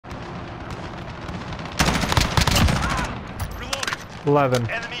11.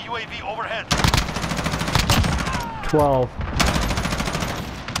 Enemy UAV overhead. 12.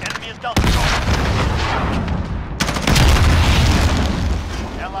 Enemy in Delta.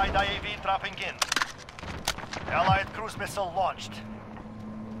 Allied IAV dropping in. Allied cruise missile launched.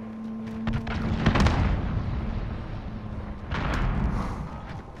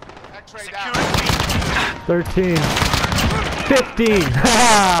 Security. 13. 15.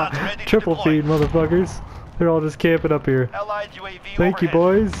 Triple feed, motherfuckers. They're all just camping up here. Allied UAV Thank you,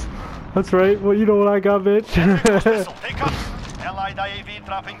 overhead. boys. That's right. Well, you know what I got, bitch. Cruise missile, take up. Allied IAV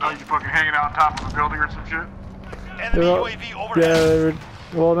dropping Oh, in. you fucking hanging out on top of a building or some shit? Enemy They're all- UAV yeah, overhead. they were,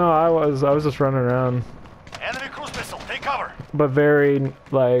 well, no, I was just running around, Enemy cruise missile, take cover. but very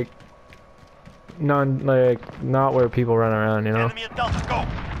like not where people run around, you know. Enemy in Delta, go.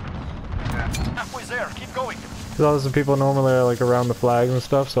 Halfway there, keep going. Because all those people normally are like around the flag and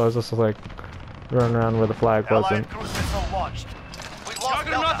stuff, so I was just like running around where the flag wasn't. Allied cruise missile launched. We lost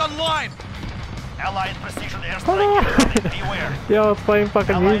Juggernaut Delta. online! Allied precision airstrike incoming. Beware. Yo, it's playing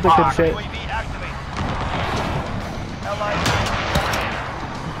fucking Allied music and shit. UAV activate. Allied UAV overhead.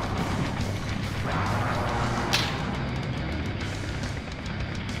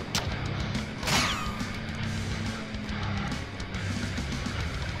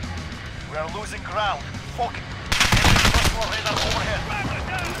 We are losing ground. Focus. Enemy personal radar overhead.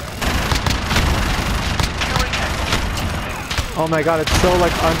 Securing exit. Oh my god, it's so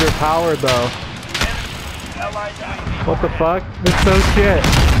like underpowered though. Allied UAV What the overhead. fuck? It's so shit.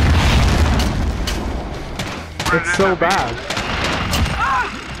 It's so bad.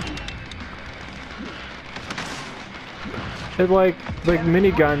 It like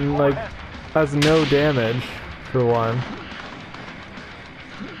minigun like has no damage for one.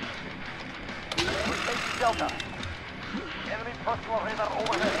 Delta. Enemy personal radar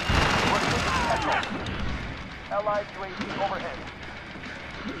overhead. We're taking Echo. Allied UAV overhead.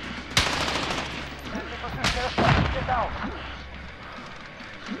 Enemy precision airstrike. Get down.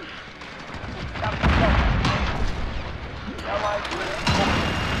 Captain Delta. Allied UAV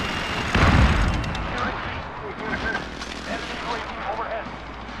overhead. Enemy UAV overhead.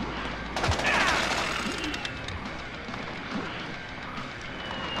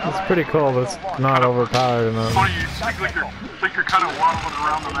 It's pretty cool, but it's not overpowered enough. Funny, you think like you're kind of waddling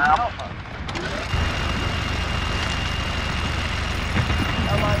around the map. Alpha.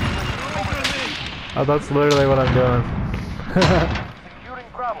 Allied UAV overhead. Oh, that's literally what I'm doing. Securing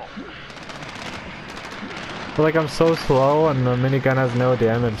Bravo. But like I'm so slow and the minigun has no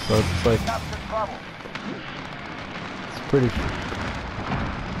damage, so it's just like Captain Bravo. it's pretty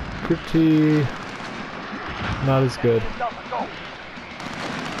not as good. Delta, go.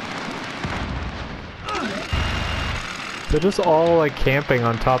 They're just all like camping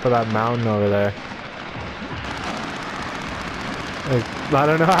on top of that mountain over there. Like, I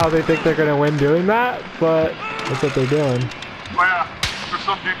don't know how they think they're gonna win doing that, but that's what they're doing. Oh yeah, there's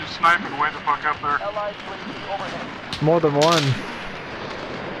some dude just sniping way the fuck up there. Allied UAV overhead. More than one.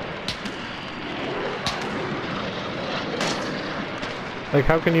 Like,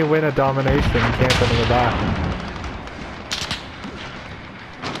 how can you win a domination camping in the back?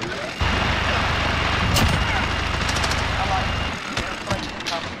 Allied airstrike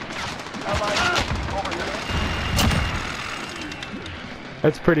incoming. Allied UAV overhead.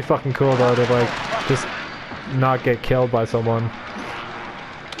 It's pretty fucking cool though to like just not get killed by someone.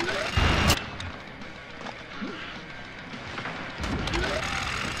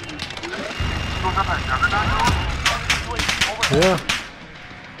 Still got that Juggernaut going? UAV overhead. Yeah.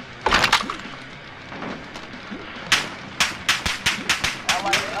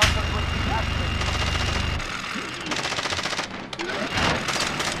 Allied Alpha UAV activated.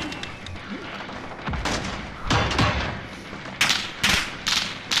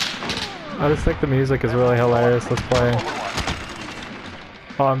 I just think the music is really hilarious. Let's play.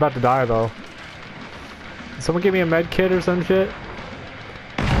 Oh, I'm about to die though. Can someone give me a med kit or some shit?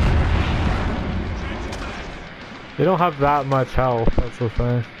 They don't have that much health, that's the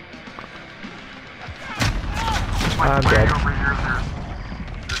thing. I'm Like way dead. over here,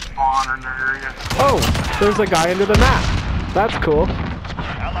 there's spawn in their area. Oh! There's a guy under the map! That's cool.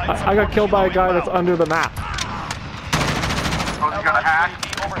 I got killed by a guy that's under the map. Oh, you got a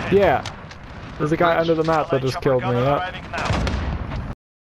hack? Yeah. There's a guy under the map that just killed me. Yep. Arriving now.